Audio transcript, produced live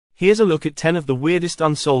Here's a look at 10 of the weirdest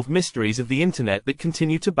unsolved mysteries of the internet that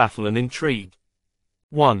continue to baffle and intrigue.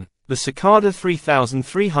 1. The Cicada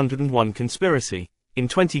 3301 Conspiracy. In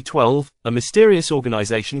 2012, a mysterious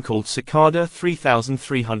organization called Cicada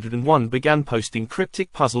 3301 began posting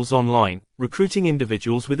cryptic puzzles online, recruiting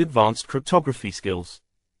individuals with advanced cryptography skills.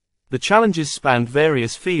 The challenges spanned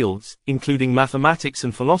various fields, including mathematics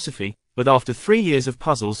and philosophy, but after 3 years of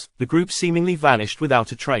puzzles, the group seemingly vanished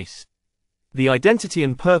without a trace. The identity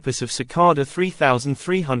and purpose of Cicada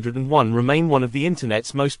 3301 remain one of the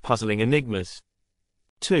internet's most puzzling enigmas.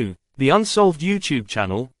 2. The Unsolved YouTube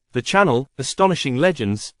channel. The channel, Astonishing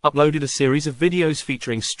Legends, uploaded a series of videos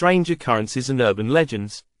featuring strange occurrences and urban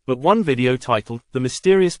legends, but one video titled, The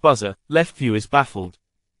Mysterious Buzzer, left viewers baffled.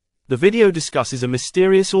 The video discusses a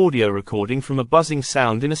mysterious audio recording from a buzzing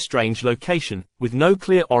sound in a strange location, with no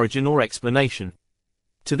clear origin or explanation.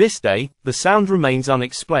 To this day, the sound remains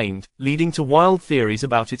unexplained, leading to wild theories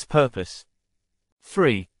about its purpose.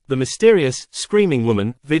 3. The Mysterious Screaming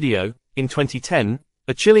Woman video. In 2010,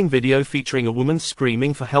 a chilling video featuring a woman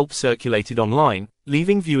screaming for help circulated online,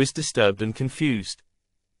 leaving viewers disturbed and confused.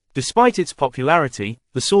 Despite its popularity,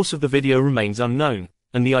 the source of the video remains unknown,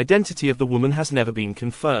 and the identity of the woman has never been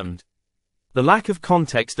confirmed. The lack of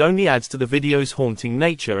context only adds to the video's haunting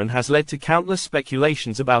nature and has led to countless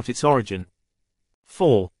speculations about its origin.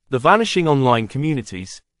 4. The vanishing online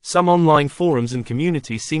communities. Some online forums and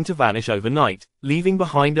communities seem to vanish overnight, leaving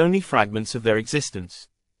behind only fragments of their existence.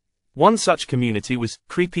 One such community was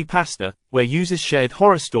Creepypasta, where users shared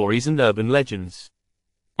horror stories and urban legends.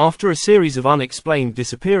 After a series of unexplained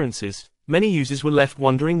disappearances, many users were left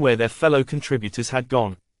wondering where their fellow contributors had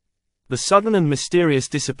gone. The sudden and mysterious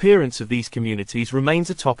disappearance of these communities remains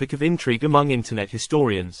a topic of intrigue among internet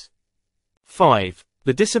historians. 5.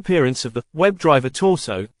 The disappearance of the WebDriver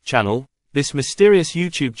Torso channel. This mysterious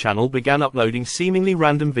YouTube channel began uploading seemingly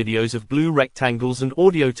random videos of blue rectangles and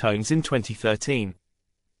audio tones in 2013.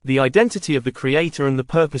 The identity of the creator and the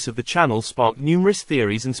purpose of the channel sparked numerous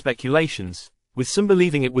theories and speculations, with some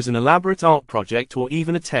believing it was an elaborate art project or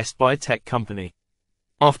even a test by a tech company.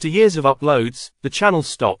 After years of uploads, the channel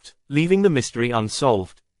stopped, leaving the mystery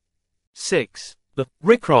unsolved. 6. The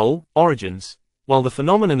Rickroll origins. While the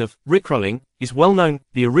phenomenon of rickrolling is well known,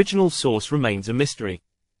 the original source remains a mystery.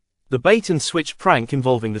 The bait-and-switch prank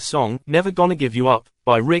involving the song Never Gonna Give You Up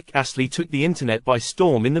by Rick Astley took the internet by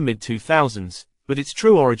storm in the mid-2000s. But its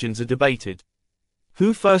true origins are debated.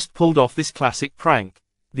 Who first pulled off this classic prank?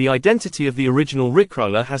 The identity of the original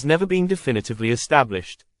Rickroller has never been definitively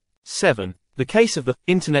established. 7. The case of the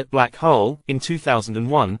Internet Black Hole. In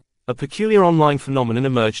 2001, a peculiar online phenomenon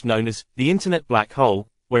emerged known as the Internet Black Hole,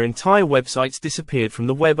 where entire websites disappeared from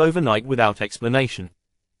the web overnight without explanation.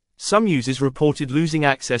 Some users reported losing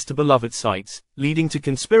access to beloved sites, leading to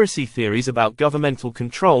conspiracy theories about governmental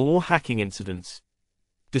control or hacking incidents.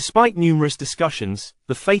 Despite numerous discussions,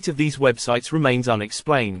 the fate of these websites remains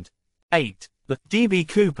unexplained. 8. The D.B.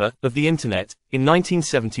 Cooper of the Internet. In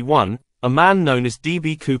 1971, a man known as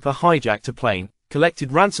D.B. Cooper hijacked a plane,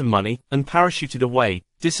 collected ransom money, and parachuted away,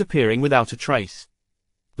 disappearing without a trace.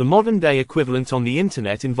 The modern-day equivalent on the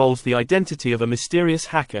Internet involves the identity of a mysterious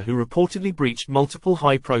hacker who reportedly breached multiple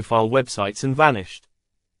high-profile websites and vanished.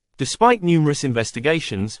 Despite numerous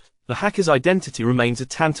investigations, the hacker's identity remains a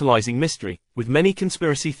tantalizing mystery, with many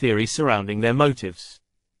conspiracy theories surrounding their motives.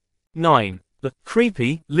 9. The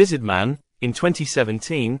Creepy Lizard Man. In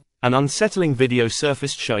 2017, an unsettling video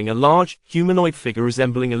surfaced showing a large, humanoid figure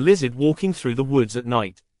resembling a lizard walking through the woods at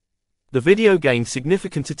night. The video gained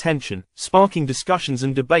significant attention, sparking discussions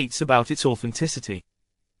and debates about its authenticity.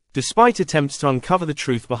 Despite attempts to uncover the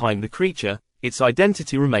truth behind the creature, its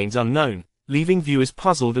identity remains unknown, leaving viewers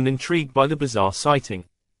puzzled and intrigued by the bizarre sighting.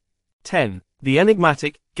 10. The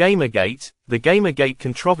enigmatic Gamergate. The Gamergate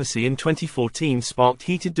controversy in 2014 sparked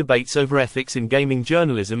heated debates over ethics in gaming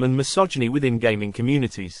journalism and misogyny within gaming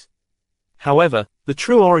communities. However, the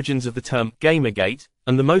true origins of the term Gamergate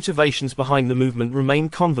and the motivations behind the movement remain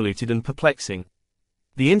convoluted and perplexing.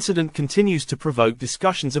 The incident continues to provoke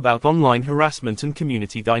discussions about online harassment and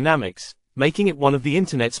community dynamics, making it one of the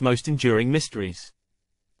internet's most enduring mysteries.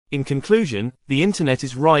 In conclusion, the internet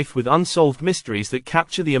is rife with unsolved mysteries that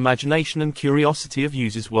capture the imagination and curiosity of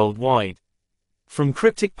users worldwide. From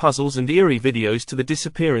cryptic puzzles and eerie videos to the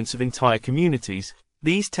disappearance of entire communities,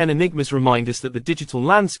 these 10 enigmas remind us that the digital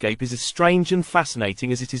landscape is as strange and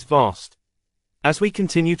fascinating as it is vast. As we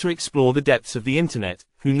continue to explore the depths of the internet,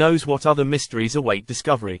 who knows what other mysteries await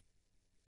discovery.